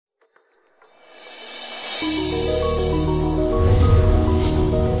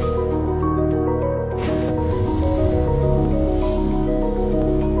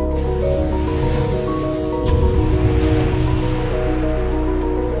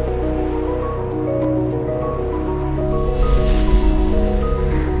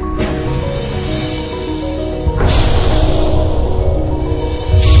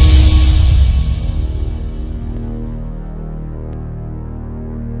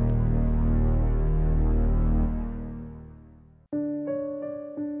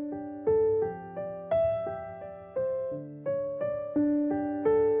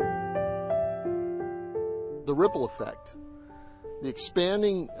The ripple effect, the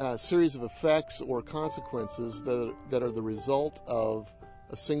expanding series of effects or consequences that are the result of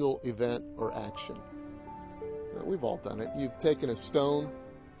a single event or action. Now, we've all done it. You've taken a stone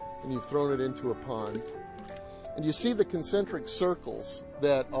and you've thrown it into a pond, and you see the concentric circles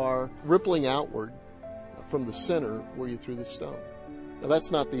that are rippling outward from the center where you threw the stone. Now,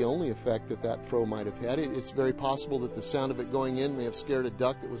 that's not the only effect that throw might have had. It's very possible that the sound of it going in may have scared a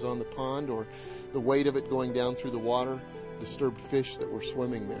duck that was on the pond, or the weight of it going down through the water disturbed fish that were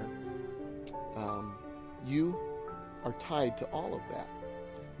swimming there. You are tied to all of that.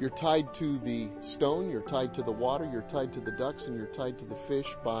 You're tied to the stone, you're tied to the water, you're tied to the ducks, and you're tied to the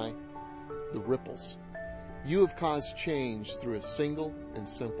fish by the ripples. You have caused change through a single and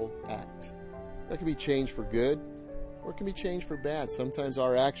simple act. That can be change for good, or it can be changed for bad. Sometimes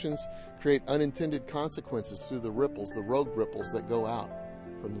our actions create unintended consequences through the ripples, the rogue ripples that go out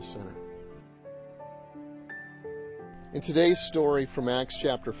from the center. In today's story from Acts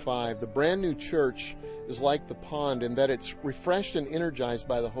chapter 5, the brand new church is like the pond in that it's refreshed and energized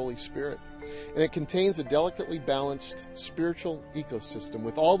by the Holy Spirit. And it contains a delicately balanced spiritual ecosystem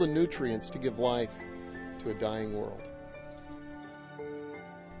with all the nutrients to give life to a dying world.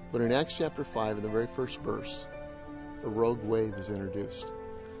 But in Acts chapter 5, in the very first verse, a rogue wave is introduced.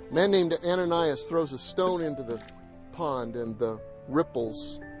 A man named Ananias throws a stone into the pond, and the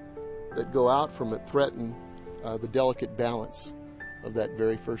ripples that go out from it threaten the delicate balance of that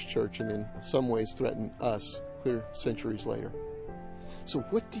very first church, and in some ways threaten us clear centuries later. So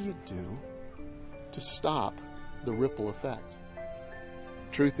what do you do to stop the ripple effect?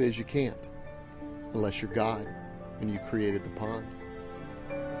 Truth is, you can't, unless you're God and you created the pond.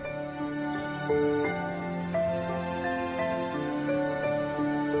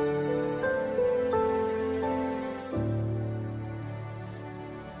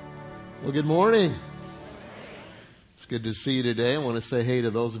 Well, good morning. It's good to see you today. I want to say hey to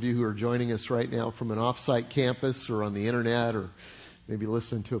those of you who are joining us right now from an off-site campus or on the internet or maybe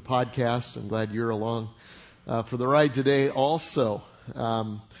listening to a podcast. I'm glad you're along for the ride today also.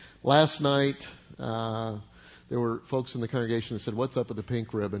 Last night, there were folks in the congregation that said, "What's up with the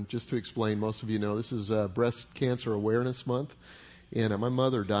pink ribbon?" Just to explain, most of you know this is Breast Cancer Awareness Month. And my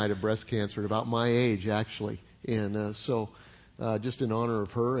mother died of breast cancer at about my age, actually. And so just in honor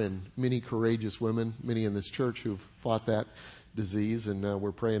of her and many courageous women, many in this church who've fought that disease, and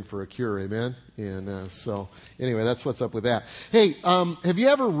we're praying for a cure, amen? And so anyway, that's what's up with that. Hey, have you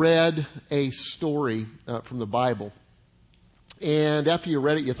ever read a story from the Bible, and after you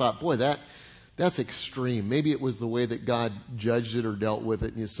read it, you thought, boy, that's extreme. Maybe it was the way that God judged it or dealt with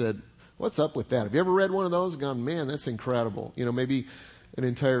it, and you said, what's up with that? Have you ever read one of those and gone, man, that's incredible? You know, maybe an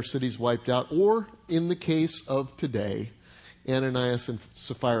entire city's wiped out, or in the case of today, Ananias and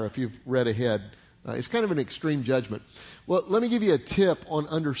Sapphira, if you've read ahead, it's kind of an extreme judgment. Well, let me give you a tip on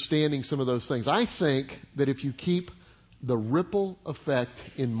understanding some of those things. I think that if you keep the ripple effect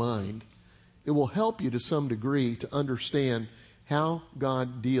in mind, it will help you to some degree to understand how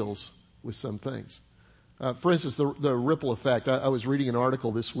God deals with some things. For instance, the ripple effect. I was reading an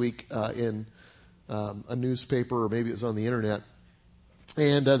article this week in a newspaper, or maybe it was on the internet,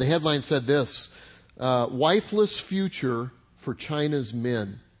 and the headline said this, "Wifeless Future for China's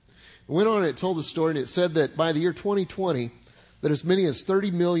Men." It went on and it told the story, and it said that by the year 2020, that as many as 30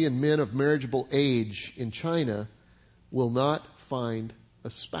 million men of marriageable age in China will not find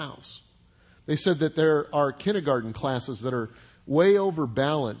a spouse. They said that there are kindergarten classes that are way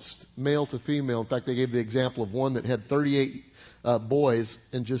overbalanced, male to female. In fact, they gave the example of one that had 38 boys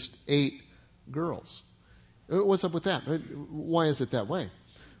and just 8 girls. What's up with that? Why is it that way?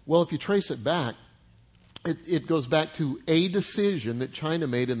 Well, if you trace it back, it goes back to a decision that China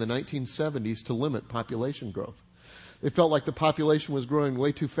made in the 1970s to limit population growth. They felt like the population was growing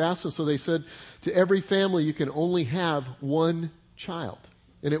way too fast, and so they said to every family, you can only have one child,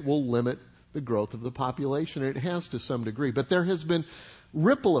 and it will limit the growth of the population, and it has to some degree. But there has been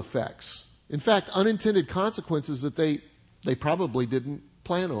ripple effects. In fact, unintended consequences that they probably didn't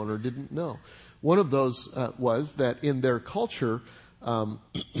plan on or didn't know. One of those was that in their culture,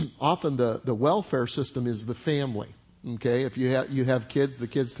 often the welfare system is the family. Okay, if you have kids, the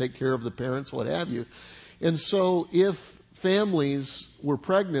kids take care of the parents, what have you. And so if families were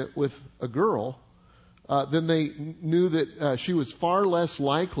pregnant with a girl, then they knew that she was far less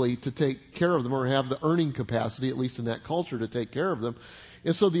likely to take care of them or have the earning capacity, at least in that culture, to take care of them.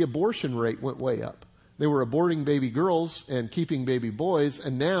 And so the abortion rate went way up. They were aborting baby girls and keeping baby boys,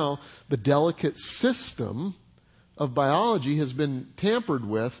 and now the delicate system of biology has been tampered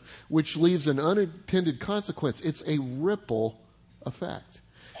with, which leaves an unintended consequence. It's a ripple effect.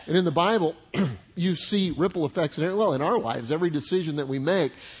 And in the Bible, you see ripple effects in our lives. Every decision that we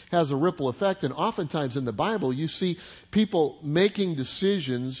make has a ripple effect. And oftentimes in the Bible, you see people making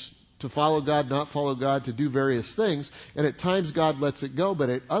decisions to follow God, not follow God, to do various things. And at times God lets it go.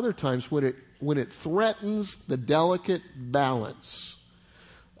 But at other times when it threatens the delicate balance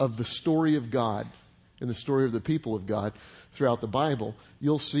of the story of God and the story of the people of God throughout the Bible,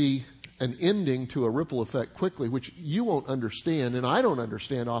 you'll see an ending to a ripple effect quickly, which you won't understand, and I don't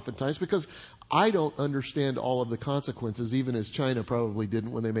understand oftentimes because I don't understand all of the consequences, even as China probably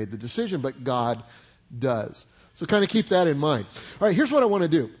didn't when they made the decision, but God does. So kind of keep that in mind. All right, here's what I want to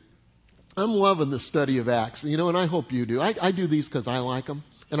do. I'm loving the study of Acts, and I hope you do. I do these because I like them,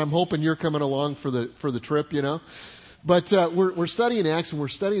 and I'm hoping you're coming along for the trip, But we're studying Acts, and we're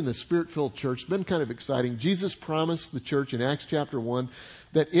studying the Spirit-filled church. It's been kind of exciting. Jesus promised the church in Acts chapter 1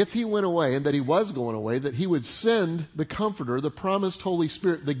 that if he went away, and that he was going away, that he would send the Comforter, the promised Holy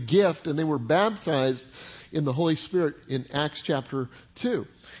Spirit, the gift, and they were baptized in the Holy Spirit in Acts chapter 2.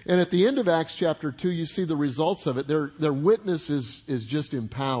 And at the end of Acts chapter 2, you see the results of it. Their witness is just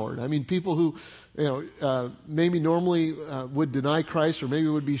empowered. I mean, people who maybe normally would deny Christ or maybe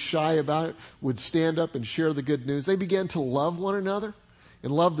would be shy about it would stand up and share the good news. They began to love one another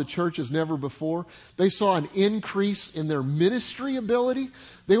and love the church as never before. They saw an increase in their ministry ability.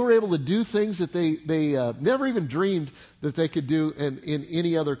 They were able to do things that they never even dreamed that they could do in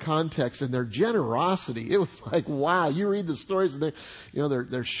any other context. And their generosity, it was like, wow, you read the stories and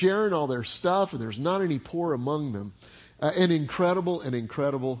they're sharing all their stuff and there's not any poor among them. An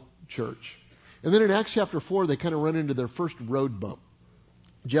incredible church. And then in Acts chapter 4, they kind of run into their first road bump.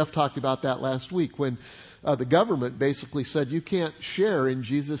 Jeff talked about that last week when the government basically said, you can't share in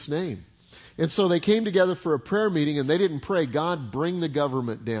Jesus' name. And so they came together for a prayer meeting and they didn't pray, God, bring the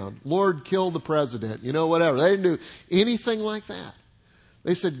government down. Lord, kill the president. Whatever. They didn't do anything like that.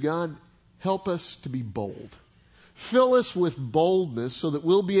 They said, God, help us to be bold. Fill us with boldness so that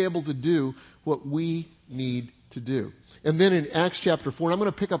we'll be able to do what we need to do. And then in Acts chapter 4, and I'm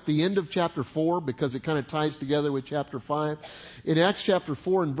going to pick up the end of chapter 4 because it kind of ties together with chapter 5. In Acts chapter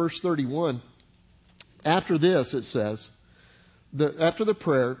 4 and verse 31, after this it says, after the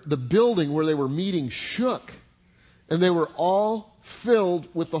prayer, the building where they were meeting shook, and they were all filled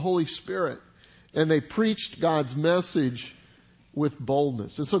with the Holy Spirit, and they preached God's message with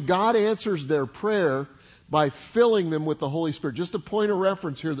boldness. And so God answers their prayer by filling them with the Holy Spirit. Just a point of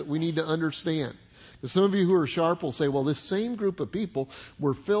reference here that we need to understand. Some of you who are sharp will say, well, this same group of people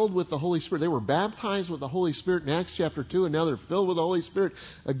were filled with the Holy Spirit. They were baptized with the Holy Spirit in Acts chapter 2, and now they're filled with the Holy Spirit.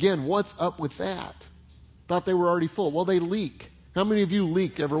 Again, what's up with that? Thought they were already full. Well, they leak. How many of you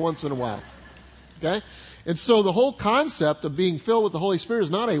leak every once in a while? Okay? And so the whole concept of being filled with the Holy Spirit is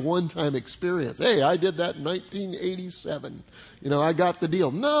not a one-time experience. Hey, I did that in 1987. I got the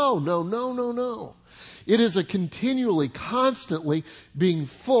deal. No. It is a continually, constantly being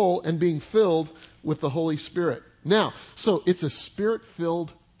full and being filled with the Holy Spirit. Now, so it's a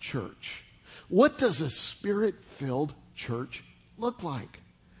Spirit-filled church. What does a Spirit-filled church look like?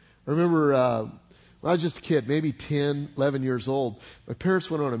 I remember when I was just a kid, maybe 10, 11 years old, my parents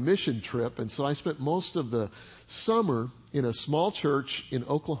went on a mission trip, and so I spent most of the summer in a small church in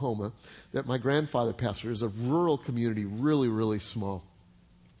Oklahoma that my grandfather pastored. It was a rural community, really, really small.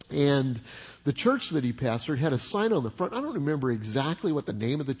 And the church that he pastored had a sign on the front. I don't remember exactly what the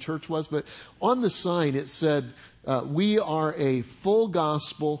name of the church was, but on the sign it said, we are a full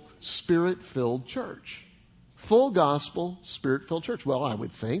gospel, Spirit-filled church. Full gospel, Spirit-filled church. Well, I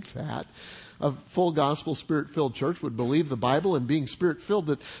would think that a full gospel, Spirit-filled church would believe the Bible, and being Spirit-filled,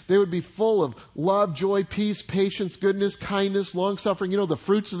 that they would be full of love, joy, peace, patience, goodness, kindness, long-suffering, the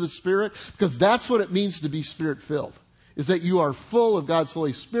fruits of the Spirit, because that's what it means to be Spirit-filled. Is that you are full of God's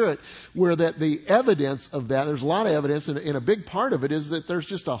Holy Spirit, where that the evidence of that, there's a lot of evidence, and a big part of it is that there's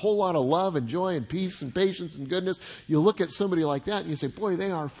just a whole lot of love and joy and peace and patience and goodness. You look at somebody like that and you say, boy,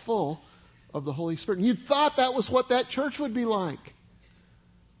 they are full of the Holy Spirit. And you thought that was what that church would be like.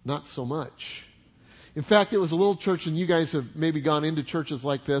 Not so much. In fact, it was a little church, and you guys have maybe gone into churches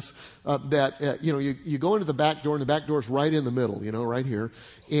like this, you go into the back door, and the back door is right in the middle, right here.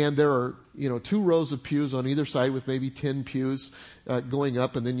 And there are, 2 rows of pews on either side with maybe 10 pews going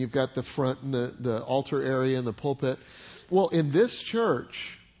up, and then you've got the front and the altar area and the pulpit. Well, in this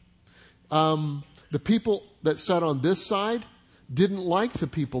church, the people that sat on this side didn't like the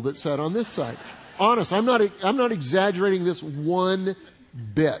people that sat on this side. Honest, I'm not exaggerating this one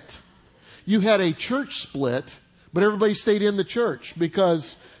bit. You had a church split, but everybody stayed in the church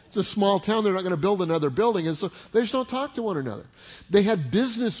because it's a small town. They're not going to build another building. And so they just don't talk to one another. They had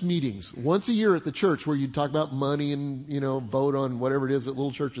business meetings once a year at the church where you'd talk about money and, vote on whatever it is that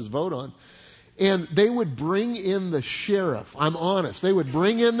little churches vote on. And they would bring in the sheriff. I'm honest. They would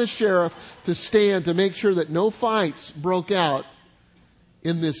bring in the sheriff to stand to make sure that no fights broke out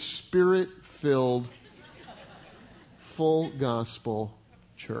in this spirit-filled, full gospel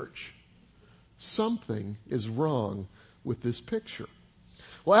church. Something is wrong with this picture.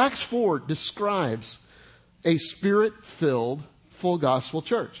 Well, Acts 4 describes a spirit-filled, full gospel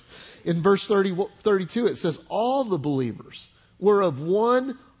church. In verse 32, it says, all the believers were of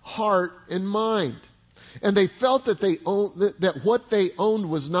one heart and mind. And they felt that that what they owned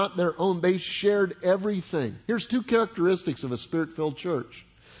was not their own. They shared everything. Here's 2 characteristics of a spirit-filled church.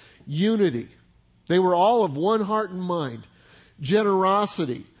 Unity. They were all of one heart and mind.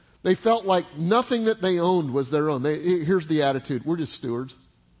 Generosity. They felt like nothing that they owned was their own. Here's the attitude. We're just stewards.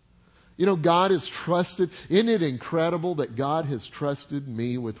 God has trusted. Isn't it incredible that God has trusted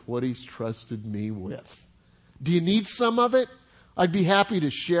me with what He's trusted me with? Do you need some of it? I'd be happy to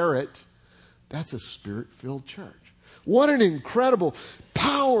share it. That's a spirit-filled church. What an incredible,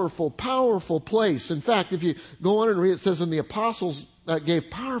 powerful, powerful place. In fact, if you go on and read, it says, and the apostles gave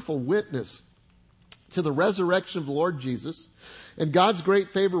powerful witness to the resurrection of the Lord Jesus, and God's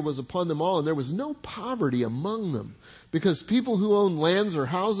great favor was upon them all, and there was no poverty among them, because people who owned lands or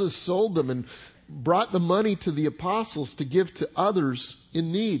houses sold them and brought the money to the apostles to give to others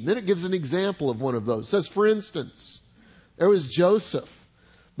in need. And then it gives an example of one of those. It says, for instance, there was Joseph,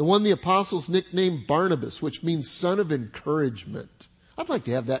 the one the apostles nicknamed Barnabas, which means son of encouragement. I'd like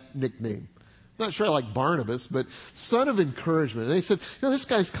to have that nickname. Not sure I like Barnabas, but son of encouragement. And they said, this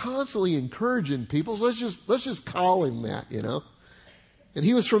guy's constantly encouraging people, so let's just call him that, And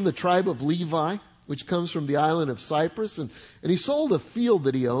he was from the tribe of Levi, which comes from the island of Cyprus. And he sold a field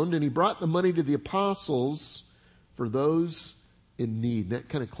that he owned, and he brought the money to the apostles for those in need. And that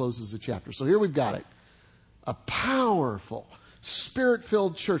kind of closes the chapter. So here we've got it. A powerful,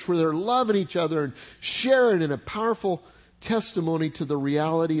 spirit-filled church where they're loving each other and sharing in a powerful testimony to the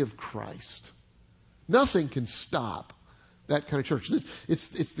reality of Christ. Nothing can stop that kind of church.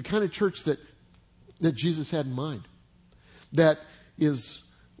 It's the kind of church that Jesus had in mind. That is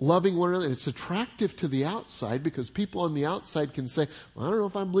loving one another. It's attractive to the outside because people on the outside can say, well, I don't know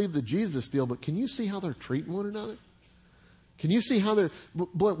if I believe the Jesus deal, but can you see how they're treating one another? Can you see how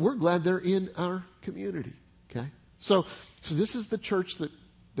boy, we're glad they're in our community. Okay? So this is the church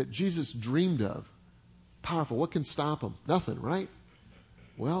that Jesus dreamed of. Powerful. What can stop them? Nothing, right?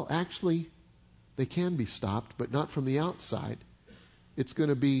 Well, actually, they can be stopped, but not from the outside.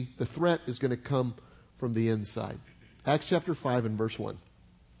 The threat is going to come from the inside. Acts chapter 5 and verse 1.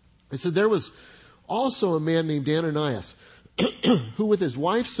 It said, there was also a man named Ananias, who with his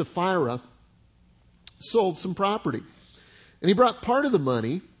wife Sapphira sold some property. And he brought part of the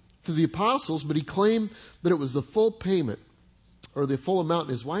money to the apostles, but he claimed that it was the full payment or the full amount,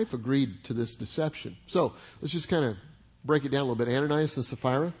 and his wife agreed to this deception. So let's just kind of break it down a little bit. Ananias and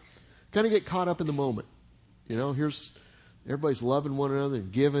Sapphira kind of get caught up in the moment. Here's everybody's loving one another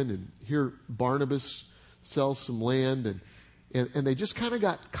and giving, and here Barnabas sells some land, and they just kind of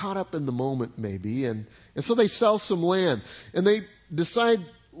got caught up in the moment maybe, and so they sell some land, and they decide,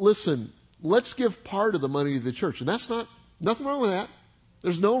 listen, let's give part of the money to the church. And that's nothing wrong with that.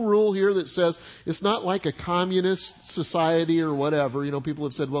 There's no rule here that says it's not like a communist society or whatever. People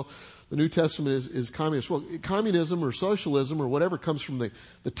have said, well, the New Testament is communist. Well, communism or socialism or whatever comes from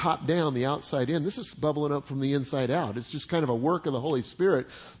the top down, the outside in. This is bubbling up from the inside out. It's just kind of a work of the Holy Spirit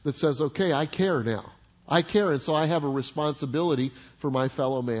that says, okay, I care now. I care, and so I have a responsibility for my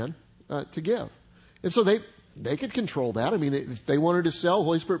fellow man to give. And so they could control that. I mean, if they wanted to sell,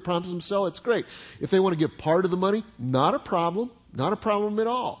 Holy Spirit prompts them to sell, it's great. If they want to give part of the money, not a problem. Not a problem at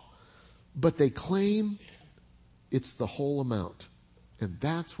all. But they claim it's the whole amount. And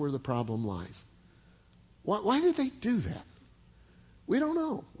that's where the problem lies. Why did they do that? We don't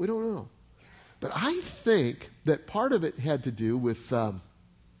know. But I think that part of it had to do with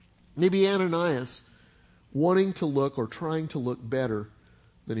maybe Ananias wanting to look or trying to look better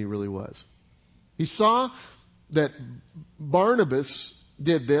than he really was. He saw that Barnabas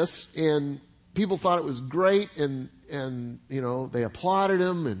did this, and people thought it was great, and they applauded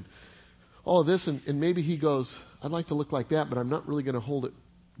him and all of this, and maybe he goes, I'd like to look like that, but I'm not really going to hold it,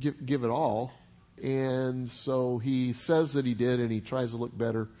 give it all. And so he says that he did, and he tries to look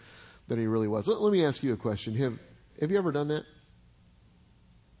better than he really was. Let me ask you a question. Have you ever done that?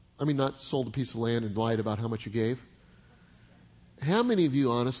 I mean, not sold a piece of land and lied about how much you gave? How many of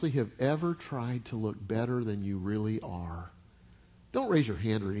you, honestly, have ever tried to look better than you really are? Don't raise your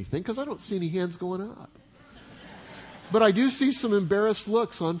hand or anything, because I don't see any hands going up. But I do see some embarrassed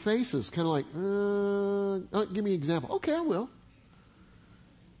looks on faces, kind of like, give me an example. Okay, I will.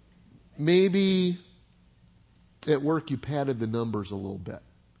 Maybe at work you padded the numbers a little bit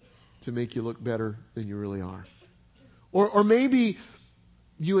to make you look better than you really are. Or maybe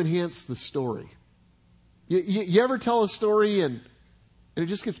you enhance the story. You ever tell a story and it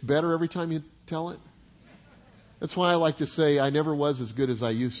just gets better every time you tell it? That's why I like to say I never was as good as I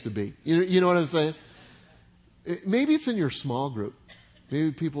used to be. You know what I'm saying? Maybe it's in your small group.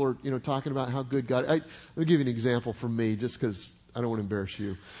 Maybe people are, talking about how good God. Let me give you an example from me, just because I don't want to embarrass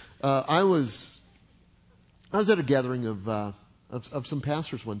you. I was at a gathering of some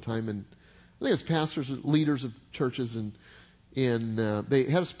pastors one time, and I think it was pastors, leaders of churches, and they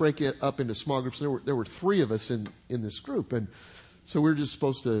had us break it up into small groups. And there were 3 of us in this group, and so we were just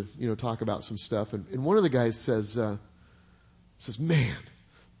supposed to, talk about some stuff. And one of the guys says, "Man,"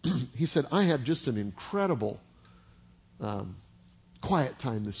 he said, "I had just an incredible quiet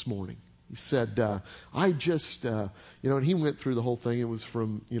time this morning." He said, "I just, and he went through the whole thing. It was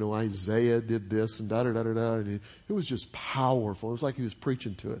from, Isaiah did this and da-da-da-da-da. And it was just powerful. It was like he was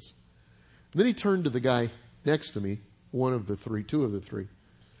preaching to us." And then he turned to the guy next to me, two of the 3,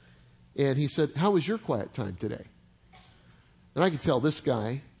 and he said, "How was your quiet time today?" And I could tell this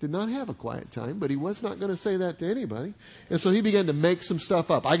guy did not have a quiet time, but he was not going to say that to anybody. And so he began to make some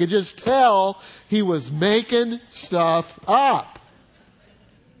stuff up. I could just tell he was making stuff up.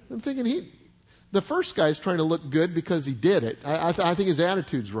 I'm thinking the first guy's trying to look good because he did it. I think his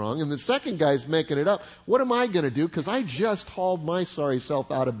attitude's wrong. And the second guy's making it up. What am I going to do? Because I just hauled my sorry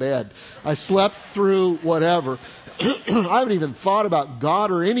self out of bed. I slept through whatever. I haven't even thought about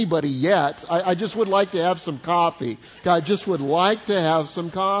God or anybody yet. I just would like to have some coffee. I just would like to have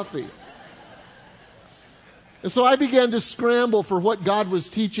some coffee. And so I began to scramble for what God was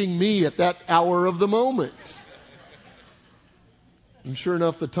teaching me at that hour of the moment. And sure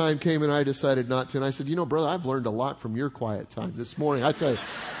enough, the time came and I decided not to. And I said, brother, I've learned a lot from your quiet time this morning. I tell you,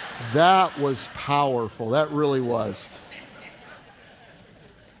 that was powerful. That really was.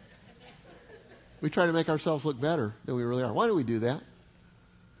 We try to make ourselves look better than we really are. Why do we do that?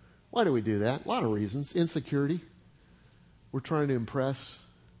 Why do we do that? A lot of reasons. Insecurity. We're trying to impress.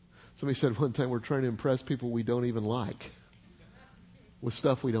 Somebody said one time we're trying to impress people we don't even like with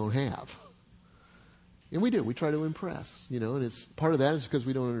stuff we don't have. And we do. We try to impress, and it's part of that is because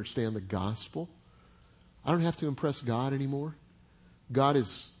we don't understand the gospel. I don't have to impress God anymore.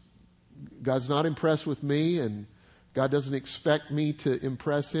 God's not impressed with me, and God doesn't expect me to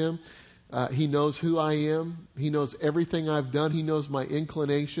impress Him. He knows who I am. He knows everything I've done. He knows my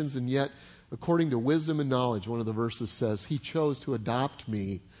inclinations, and yet, according to wisdom and knowledge, one of the verses says, He chose to adopt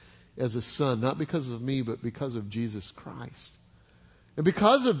me as a son, not because of me, but because of Jesus Christ. And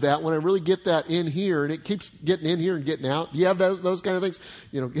because of that, when I really get that in here, and it keeps getting in here and getting out, you have those kind of things,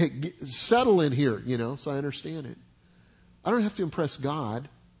 settle in here, so I understand it. I don't have to impress God,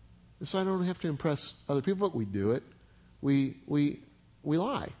 so I don't have to impress other people, but we do it. We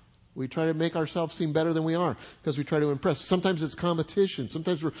lie. We try to make ourselves seem better than we are because we try to impress. Sometimes it's competition.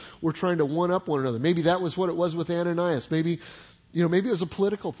 Sometimes we're trying to one up one another. Maybe that was what it was with Ananias. Maybe it was a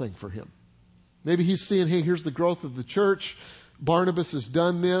political thing for him. Maybe he's seeing, hey, here's the growth of the church. Barnabas has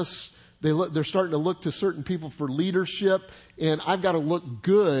done this. They're starting to look to certain people for leadership, and I've got to look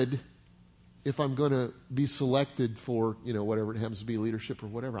good if I'm going to be selected for, whatever it happens to be, leadership or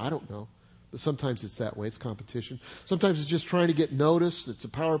whatever. I don't know. But sometimes it's that way. It's competition. Sometimes it's just trying to get noticed. It's a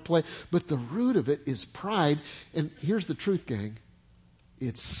power play. But the root of it is pride. And here's the truth, gang.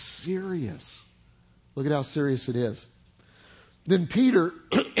 It's serious. Look at how serious it is. Then Peter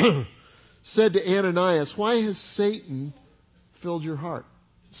said to Ananias, "Why has Satan filled your heart?"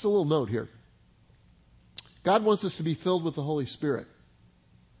 Just a little note here. God wants us to be filled with the Holy Spirit.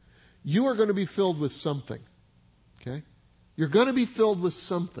 You are going to be filled with something. Okay? You're going to be filled with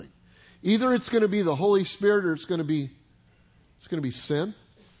something. Either it's going to be the Holy Spirit or it's going to be sin.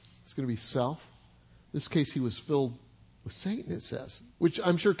 It's going to be self. In this case, he was filled with Satan, it says, which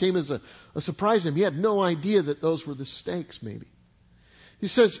I'm sure came as a surprise to him. He had no idea that those were the stakes, maybe. He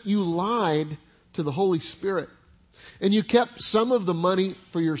says, "You lied to the Holy Spirit. And you kept some of the money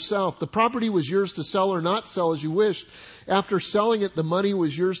for yourself. The property was yours to sell or not sell as you wished. After selling it, the money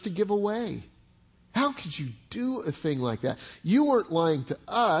was yours to give away. How could you do a thing like that? You weren't lying to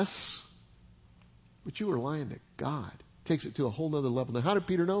us, but you were lying to God. Takes it to a whole nother level. Now, how did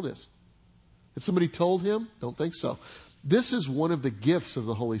Peter know this? Had somebody told him? Don't think so. This is one of the gifts of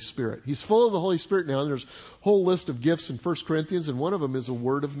the Holy Spirit. He's full of the Holy Spirit now, and there's a whole list of gifts in 1 Corinthians, and one of them is a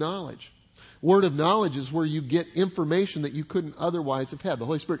word of knowledge. Word of knowledge is where you get information that you couldn't otherwise have had. The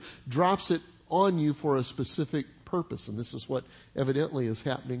Holy Spirit drops it on you for a specific purpose, and this is what evidently is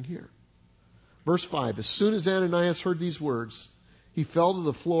happening here. Verse 5, as soon as Ananias heard these words, he fell to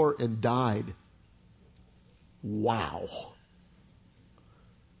the floor and died. Wow.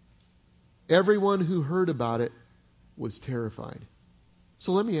 Everyone who heard about it was terrified.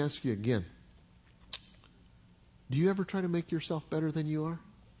 So let me ask you again. Do you ever try to make yourself better than you are?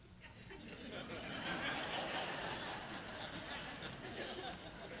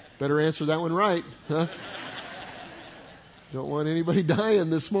 Better answer that one right, huh? Don't want anybody dying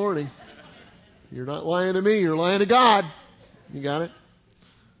this morning. You're not lying to me, you're lying to God. You got it?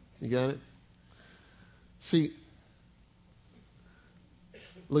 You got it? See,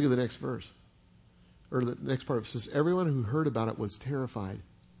 look at the next verse. Or the next part. It says, everyone who heard about it was terrified.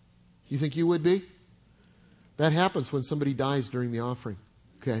 You think you would be? That happens when somebody dies during the offering.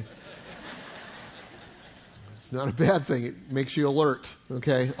 Okay? It's not a bad thing. It makes you alert.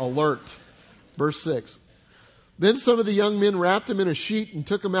 Okay? Alert. Verse 6. Then some of the young men wrapped him in a sheet and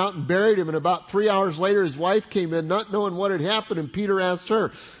took him out and buried him. And about 3 hours later, his wife came in, not knowing what had happened. And Peter asked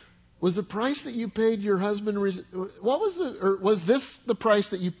her, was the price that you paid your husband, was this the price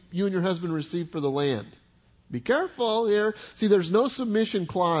that you and your husband received for the land? Be careful here. See, there's no submission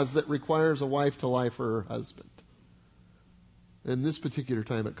clause that requires a wife to lie for her husband. In this particular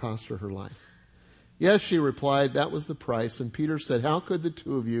time, it cost her her life. Yes, she replied, that was the price. And Peter said, how could the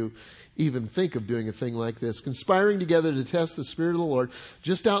two of you even think of doing a thing like this? Conspiring together to test the Spirit of the Lord.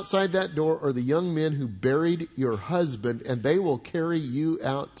 Just outside that door are the young men who buried your husband, and they will carry you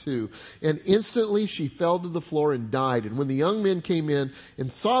out too. And instantly she fell to the floor and died. And when the young men came in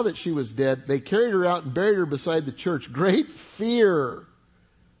and saw that she was dead, they carried her out and buried her beside the church. Great fear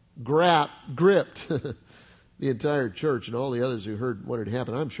gripped the entire church and all the others who heard what had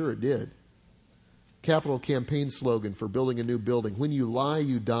happened. I'm sure it did. Capital campaign slogan for building a new building. When you lie,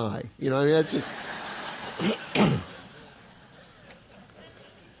 you die. You know, I mean, that's just...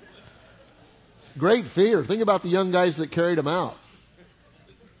 Great fear. Think about the young guys that carried him out.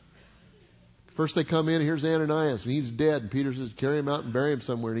 First they come in, here's Ananias, and he's dead. And Peter says, carry him out and bury him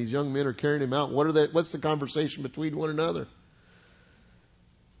somewhere. And these young men are carrying him out. What's the conversation between one another?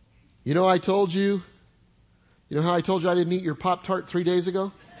 You know how I told you I didn't eat your Pop-Tart 3 days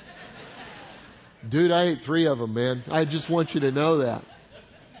ago? Dude, I ate 3 of them, man. I just want you to know that.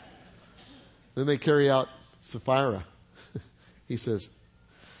 Then they carry out Sapphira. He says,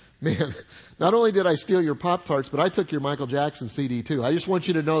 man, not only did I steal your Pop-Tarts, but I took your Michael Jackson CD too. I just want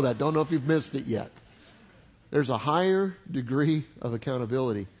you to know that. Don't know if you've missed it yet. There's a higher degree of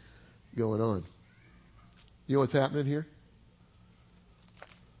accountability going on. You know what's happening here?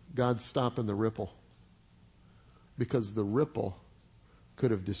 God's stopping the ripple. Because the ripple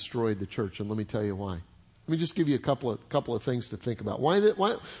could have destroyed the church, and let me tell you why. Let me just give you a couple of things to think about. Why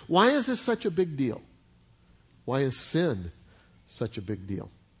is this such a big deal? Why is sin such a big deal?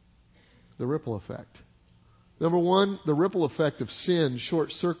 The ripple effect. Number one, the ripple effect of sin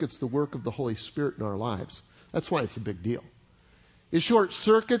short circuits the work of the Holy Spirit in our lives. That's why it's a big deal. It short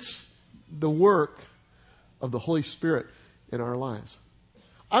circuits the work of the Holy Spirit in our lives.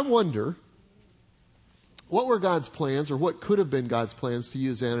 I wonder, what were God's plans, or what could have been God's plans to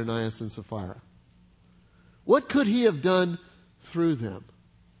use Ananias and Sapphira? What could he have done through them?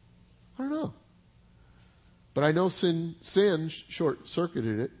 I don't know. But I know sin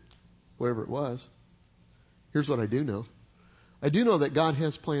short-circuited it, whatever it was. Here's what I do know. I do know that God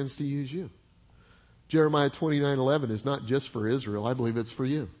has plans to use you. Jeremiah 29:11 is not just for Israel. I believe it's for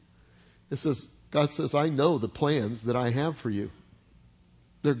you. It says, God says, I know the plans that I have for you.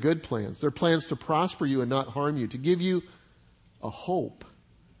 They're good plans. They're plans to prosper you and not harm you, to give you a hope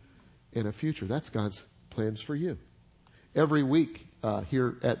and a future. That's God's plans for you. Every week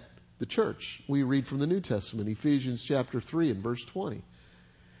here at the church, we read from the New Testament, Ephesians chapter 3 and verse 20.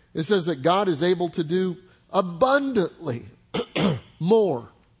 It says that God is able to do abundantly more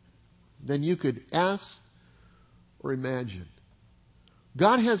than you could ask or imagine.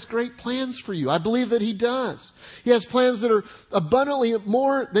 God has great plans for you. I believe that He does. He has plans that are abundantly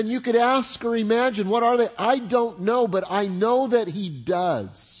more than you could ask or imagine. What are they? I don't know, but I know that He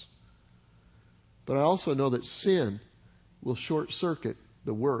does. But I also know that sin will short circuit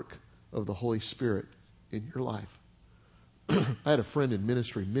the work of the Holy Spirit in your life. I had a friend in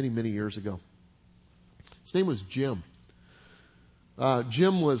ministry many, many years ago. His name was Jim.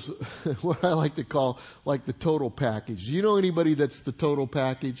 Jim was what I like to call like the total package. Do you know anybody that's the total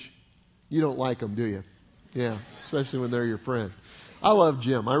package? You don't like them, do you? Yeah, especially when they're your friend. I love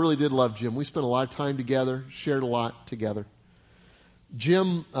Jim. I really did love Jim. We spent a lot of time together, shared a lot together.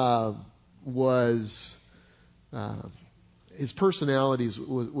 Jim his personality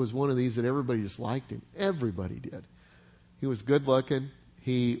was one of these that everybody just liked him. Everybody did. He was good looking.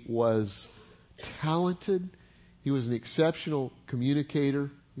 He was talented. He was an exceptional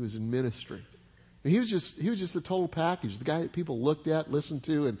communicator. He was in ministry. And he was just the total package. The guy that people looked at, listened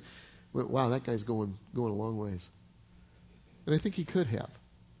to, and went, wow, that guy's going a long ways. And I think he could have.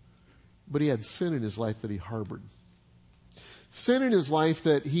 But he had sin in his life that he harbored. Sin in his life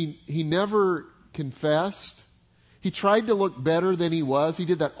that he never confessed. He tried to look better than he was. He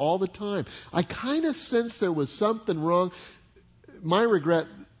did that all the time. I kind of sensed there was something wrong. My regret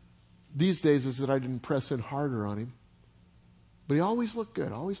these days is that I didn't press in harder on him. But he always looked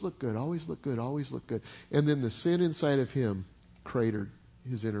good, always looked good, always looked good, always looked good. And then the sin inside of him cratered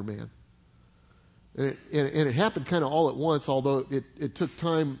his inner man. And it happened kind of all at once, although it took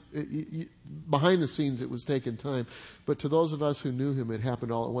time. Behind the scenes, it was taking time. But to those of us who knew him, it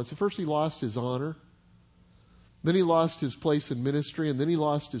happened all at once. At first, he lost his honor. Then he lost his place in ministry. And then he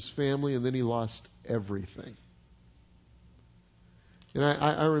lost his family. And then he lost everything. And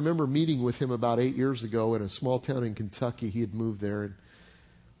I remember meeting with him about 8 years ago in a small town in Kentucky. He had moved there. And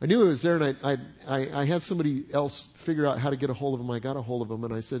I knew he was there. And I had somebody else figure out how to get a hold of him. I got a hold of him.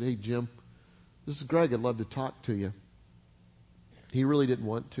 And I said, hey, Jim, this is Greg. I'd love to talk to you. He really didn't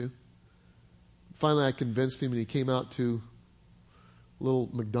want to. Finally, I convinced him, and he came out to little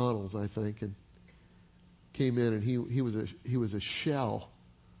McDonald's, I think, and came in, and he was a shell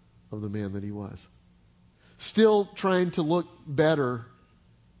of the man that he was. Still trying to look better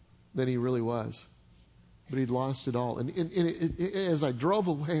than he really was. But he'd lost it all. And as I drove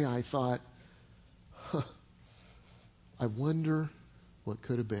away, I thought, I wonder what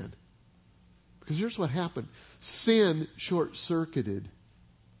could have been. Because here's what happened. Sin short-circuited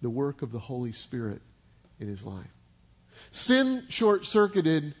the work of the Holy Spirit in his life. Sin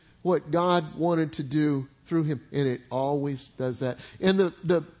short-circuited what God wanted to do through him. And it always does that. And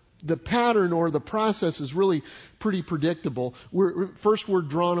the pattern or the process is really pretty predictable. First, we're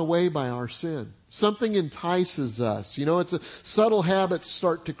drawn away by our sin. Something entices us. It's a subtle habits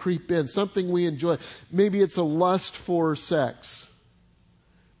start to creep in. Something we enjoy. Maybe it's a lust for sex.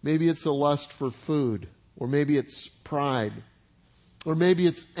 Maybe it's a lust for food. Or maybe it's pride. Or maybe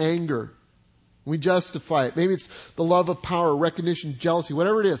it's anger. We justify it. Maybe it's the love of power, recognition, jealousy,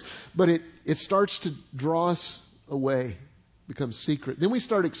 whatever it is. But it starts to draw us away. Becomes secret. Then we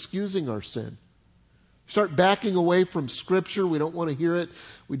start excusing our sin. Start backing away from Scripture. We don't want to hear it.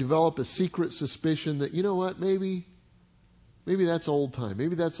 We develop a secret suspicion that, you know what, maybe that's old time.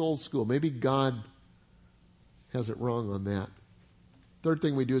 Maybe that's old school. Maybe God has it wrong on that. Third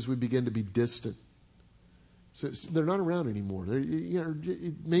thing we do is we begin to be distant. So they're not around anymore.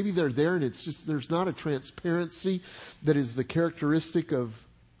 Maybe they're there, and it's just there's not a transparency that is the characteristic of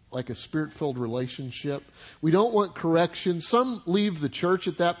like a Spirit-filled relationship. We don't want correction. Some leave the church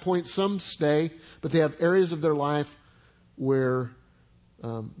at that point. Some stay, but they have areas of their life where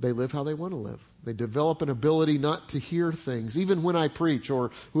they live how they want to live. They develop an ability not to hear things, even when I preach or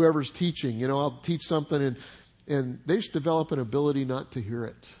whoever's teaching. I'll teach something, and they just develop an ability not to hear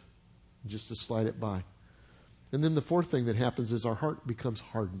it, just to slide it by. And then the fourth thing that happens is our heart becomes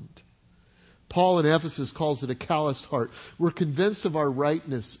hardened. Paul in Ephesus calls it a calloused heart. We're convinced of our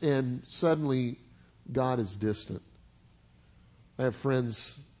rightness, and suddenly God is distant. I have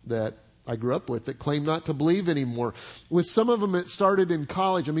friends that I grew up with that claim not to believe anymore. With some of them, it started in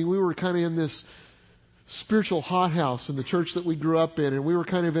college. We were kind of in this spiritual hothouse in the church that we grew up in, and we were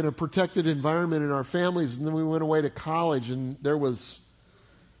kind of in a protected environment in our families, and then we went away to college, and there was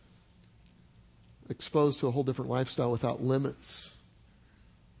exposed to a whole different lifestyle without limits.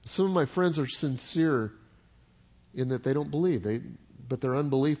 Some of my friends are sincere in that they don't believe. But their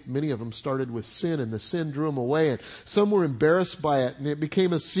unbelief, many of them started with sin, and the sin drew them away. And some were embarrassed by it, and it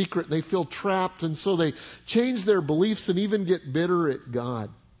became a secret, and they feel trapped, and so they change their beliefs and even get bitter at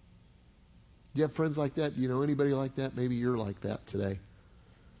God. Do you have friends like that? Do you know anybody like that? Maybe you're like that today.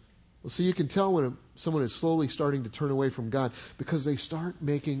 Well, see, you can tell when someone is slowly starting to turn away from God because they start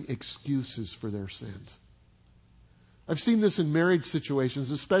making excuses for their sins. I've seen this in marriage situations,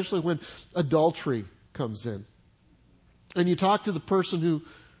 especially when adultery comes in. And you talk to the person who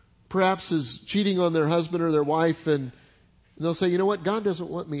perhaps is cheating on their husband or their wife, and they'll say, you know what, God doesn't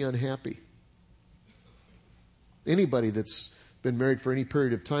want me unhappy. Anybody that's been married for any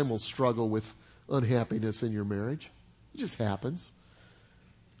period of time will struggle with unhappiness in your marriage. It just happens.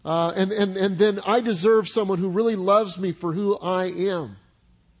 And then I deserve someone who really loves me for who I am.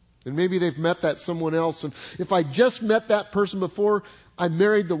 And maybe they've met that someone else. And if I just met that person before I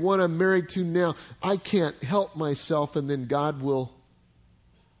married the one I'm married to now, I can't help myself, and then God will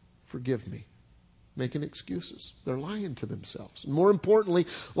forgive me. Making excuses. They're lying to themselves. And more importantly,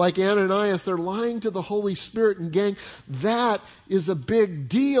 like Ananias, they're lying to the Holy Spirit. And gang, that is a big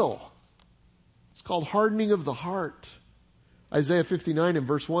deal. It's called hardening of the heart. Isaiah 59 in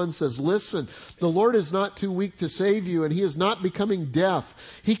verse 1 says, listen, the Lord is not too weak to save you, and He is not becoming deaf.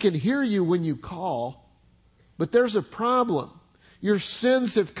 He can hear you when you call, but there's a problem. Your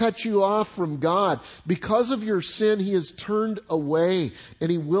sins have cut you off from God. Because of your sin, He has turned away,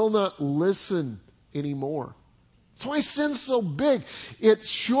 and He will not listen anymore. That's why sin's so big. It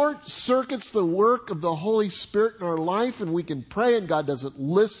short circuits the work of the Holy Spirit in our life, and we can pray and God doesn't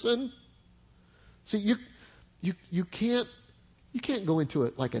listen. See, you can't go into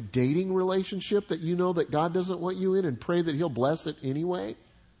it like a dating relationship that you know that God doesn't want you in and pray that He'll bless it anyway.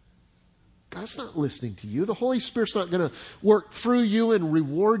 God's not listening to you. The Holy Spirit's not going to work through you and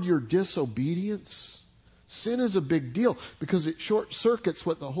reward your disobedience. Sin is a big deal because it short circuits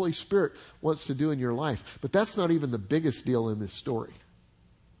what the Holy Spirit wants to do in your life. But that's not even the biggest deal in this story.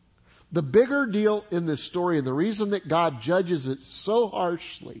 The bigger deal in this story, and the reason that God judges it so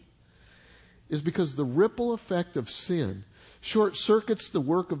harshly, is because the ripple effect of sin short circuits the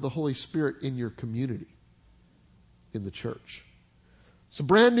work of the Holy Spirit in your community, in the church. It's a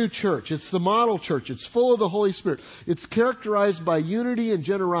brand new church. It's the model church. It's full of the Holy Spirit. It's characterized by unity and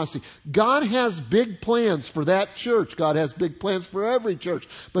generosity. God has big plans for that church. God has big plans for every church.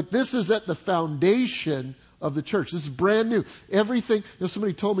 But this is at the foundation of the church. This is brand new. Everything,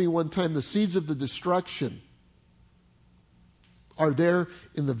 somebody told me one time the seeds of the destruction are there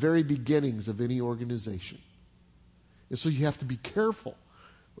in the very beginnings of any organization. And so you have to be careful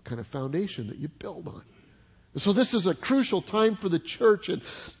what kind of foundation that you build on. So this is a crucial time for the church. And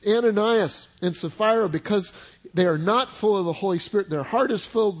Ananias and Sapphira, because they are not full of the Holy Spirit, their heart is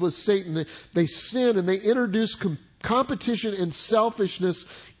filled with Satan. They sin and they introduce competition and selfishness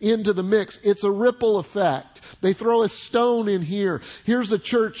into the mix. It's a ripple effect. They throw a stone in here. Here's a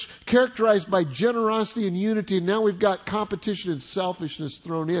church characterized by generosity and unity. And now we've got competition and selfishness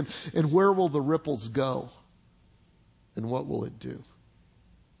thrown in. And where will the ripples go? And what will it do?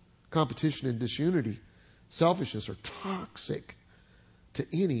 Competition and disunity, selfishness are toxic to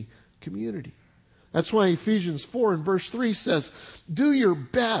any community. That's why Ephesians 4 and verse 3 says, do your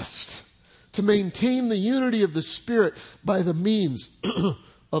best to maintain the unity of the Spirit by the means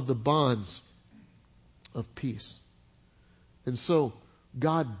of the bonds of peace. And so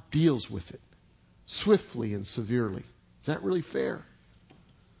God deals with it swiftly and severely. Is that really fair?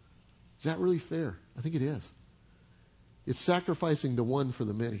 Is that really fair? I think it is. It's sacrificing the one for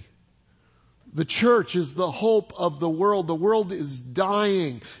the many. The church is the hope of the world. The world is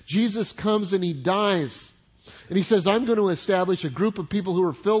dying. Jesus comes and He dies. And He says, I'm going to establish a group of people who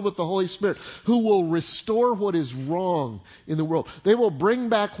are filled with the Holy Spirit who will restore what is wrong in the world. They will bring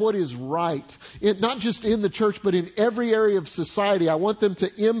back what is right. Not just in the church, but in every area of society. I want them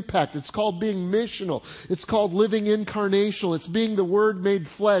to impact. It's called being missional. It's called living incarnational. It's being the Word made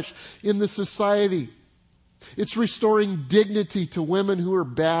flesh in the society. It's restoring dignity to women who are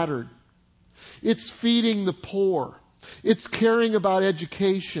battered. It's feeding the poor. It's caring about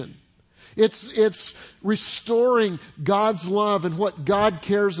education. It's restoring God's love and what God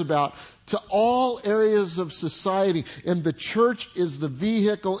cares about to all areas of society. And the church is the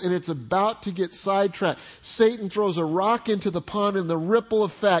vehicle, and it's about to get sidetracked. Satan throws a rock into the pond, and the ripple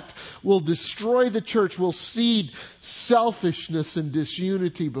effect will destroy the church, will seed selfishness and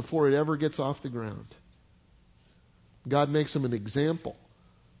disunity before it ever gets off the ground. God makes them an example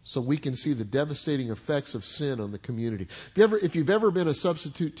so we can see the devastating effects of sin on the community. If you've ever been a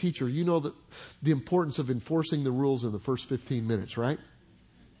substitute teacher, you know that the importance of enforcing the rules in the first 15 minutes, right?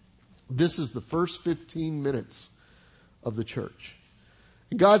 This is the first 15 minutes of the church.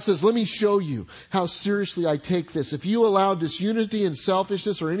 And God says, let me show you how seriously I take this. If you allow disunity and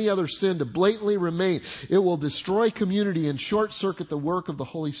selfishness or any other sin to blatantly remain, it will destroy community and short circuit the work of the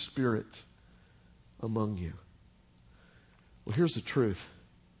Holy Spirit among you. Well, here's the truth.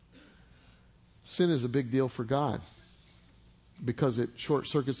 Sin is a big deal for God because it short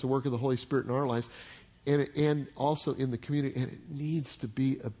circuits the work of the Holy Spirit in our lives and also in the community. And it needs to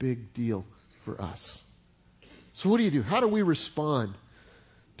be a big deal for us. So what do you do? How do we respond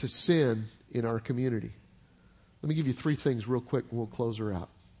to sin in our community. Let me give you 3 things real quick and we'll close her out.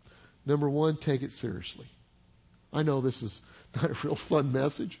 Number 1, take it seriously. I know this is not a real fun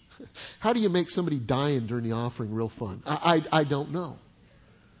message. How do you make somebody dying during the offering real fun? I don't know.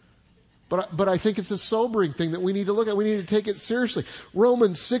 But I think it's a sobering thing that we need to look at. We need to take it seriously.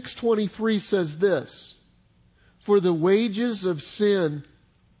 Romans 6:23 says this, for the wages of sin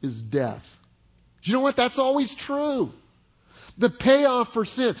is death. Do you know what? That's always true. The payoff for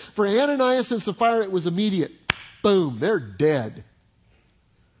sin. For Ananias and Sapphira, it was immediate. Boom, they're dead.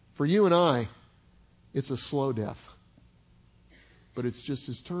 For you and I, it's a slow death. But it's just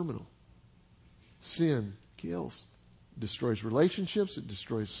as terminal. Sin kills. It destroys relationships. It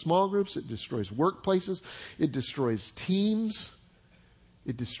destroys small groups. It destroys workplaces. It destroys teams.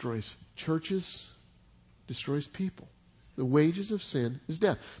 It destroys churches. It destroys people. The wages of sin is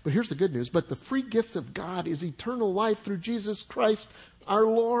death. But here's the good news. But the free gift of God is eternal life through Jesus Christ our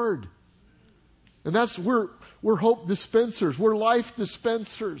Lord. And we're hope dispensers. We're life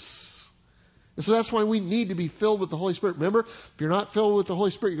dispensers. And so that's why we need to be filled with the Holy Spirit. Remember, if you're not filled with the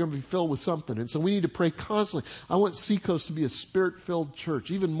Holy Spirit, you're going to be filled with something. And so we need to pray constantly. I want Seacoast to be a Spirit-filled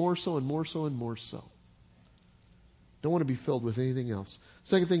church, even more so and more so and more so. Don't want to be filled with anything else.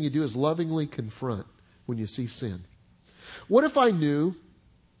 Second thing you do is lovingly confront when you see sin. What if I knew,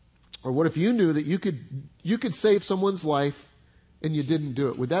 or what if you knew that you could save someone's life and you didn't do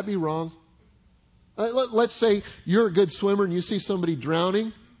it? Would that be wrong? Let's say you're a good swimmer and you see somebody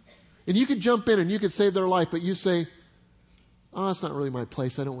drowning. And you could jump in and you could save their life, but you say, oh, it's not really my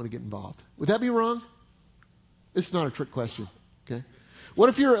place. I don't want to get involved. Would that be wrong? It's not a trick question. Okay. What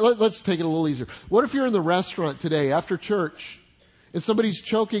if let's take it a little easier. What if you're in the restaurant today after church and somebody's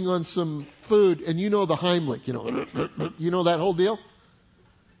choking on some food and you know the Heimlich, you know that whole deal?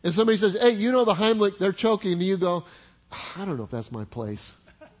 And somebody says, hey, you know the Heimlich, they're choking, and you go, I don't know if that's my place.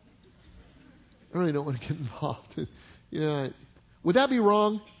 I really don't want to get involved. Would that be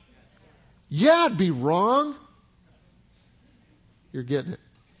wrong? Yeah, it'd be wrong. You're getting it.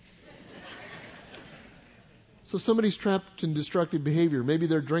 So somebody's trapped in destructive behavior. Maybe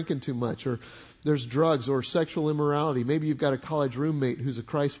they're drinking too much, or there's drugs or sexual immorality. Maybe you've got a college roommate who's a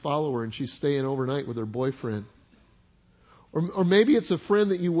Christ follower and she's staying overnight with her boyfriend. Or maybe it's a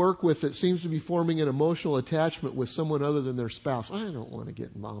friend that you work with that seems to be forming an emotional attachment with someone other than their spouse. I don't want to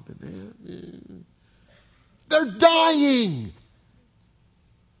get involved in that. They're dying.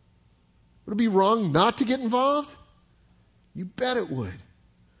 Would it be wrong not to get involved? You bet it would.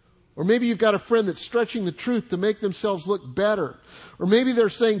 Or maybe you've got a friend that's stretching the truth to make themselves look better. Or maybe they're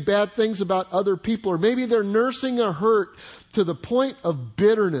saying bad things about other people. Or maybe they're nursing a hurt to the point of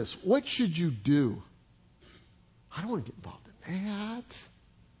bitterness. What should you do? I don't want to get involved in that.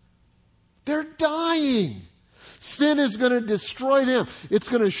 They're dying. Sin is going to destroy them. It's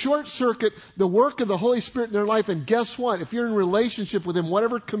going to short circuit the work of the Holy Spirit in their life. And guess what? If you're in relationship with Him,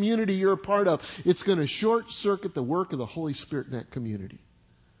 whatever community you're a part of, it's going to short circuit the work of the Holy Spirit in that community.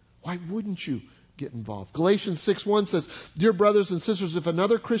 Why wouldn't you get involved? Galatians 6:1 says, dear brothers and sisters, if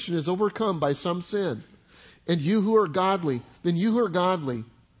another Christian is overcome by some sin, and you who are godly, then you who are godly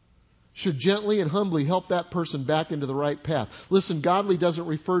should gently and humbly help that person back into the right path. Listen, godly doesn't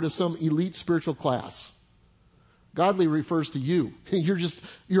refer to some elite spiritual class. Godly refers to you.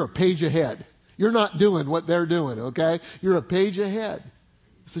 You're a page ahead. You're not doing what they're doing, okay? You're a page ahead.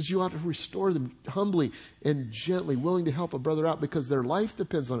 It says you ought to restore them humbly and gently, willing to help a brother out because their life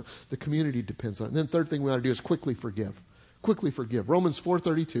depends on it. The community depends on it. And then third thing we ought to do is quickly forgive. Quickly forgive. Romans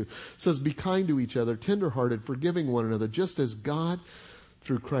 4:32 says, be kind to each other, tenderhearted, forgiving one another, just as God,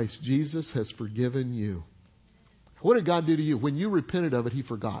 through Christ Jesus, has forgiven you. What did God do to you? When you repented of it, He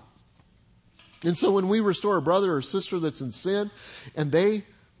forgot. And so when we restore a brother or sister that's in sin and they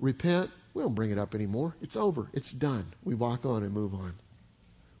repent, we don't bring it up anymore. It's over. It's done. We walk on and move on.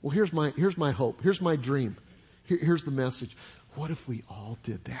 Well, here's my hope. Here's my dream. Here's the message. What if we all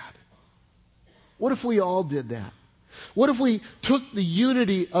did that? What if we all did that? What if we took the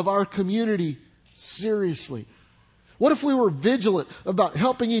unity of our community seriously? What if we were vigilant about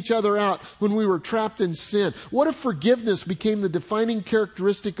helping each other out when we were trapped in sin? What if forgiveness became the defining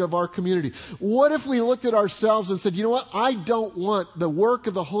characteristic of our community? What if we looked at ourselves and said, you know what? I don't want the work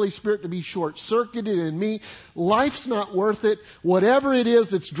of the Holy Spirit to be short-circuited in me. Life's not worth it. Whatever it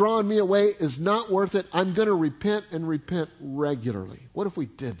is that's drawing me away is not worth it. I'm going to repent and repent regularly. What if we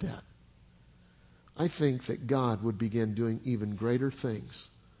did that? I think that God would begin doing even greater things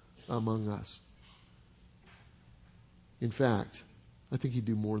among us. In fact, I think He'd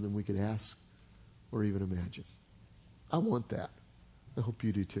do more than we could ask or even imagine. I want that. I hope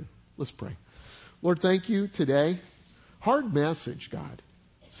you do too. Let's pray. Lord, thank you today. Hard message, God.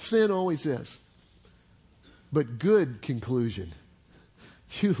 Sin always is. But good conclusion.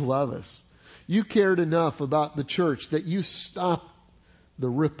 You love us. You cared enough about the church that you stopped the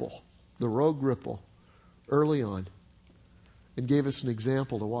ripple, the rogue ripple, early on and gave us an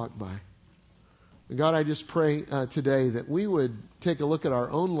example to walk by. And God, I just pray today that we would take a look at our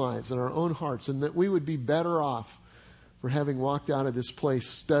own lives and our own hearts, and that we would be better off for having walked out of this place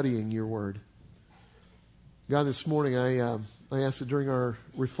studying your word. God, this morning I ask that during our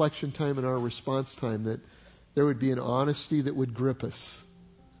reflection time and our response time that there would be an honesty that would grip us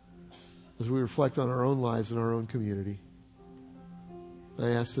as we reflect on our own lives and our own community. I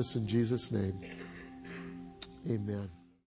ask this in Jesus' name. Amen.